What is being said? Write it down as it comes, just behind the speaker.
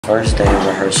First day of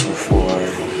rehearsal for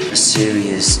a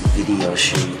serious video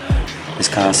shoot. This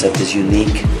concept is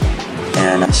unique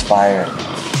and inspired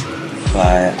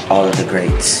by all of the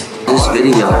greats. This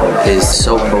video is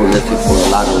so prolific for a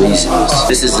lot of reasons.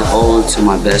 This is an ode to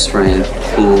my best friend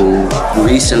who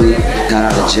recently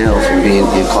got out of jail from being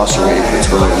incarcerated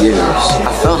for 12 years.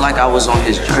 I felt like I was on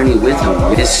his journey with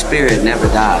him. His spirit never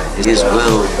died. His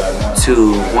will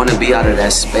to want to be out of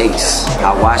that space.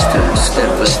 I watched him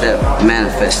step for step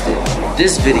manifest it.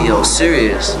 This video,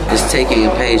 Serious, is taking a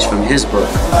page from his book.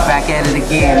 Back at it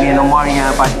again, me and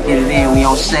Omarion about to get it in. We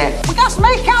on set. We got some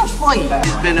 8 counts for you.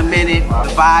 It's been a minute.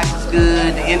 The vibe is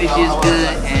good. The energy is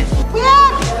good. And we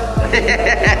out.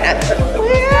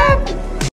 We out.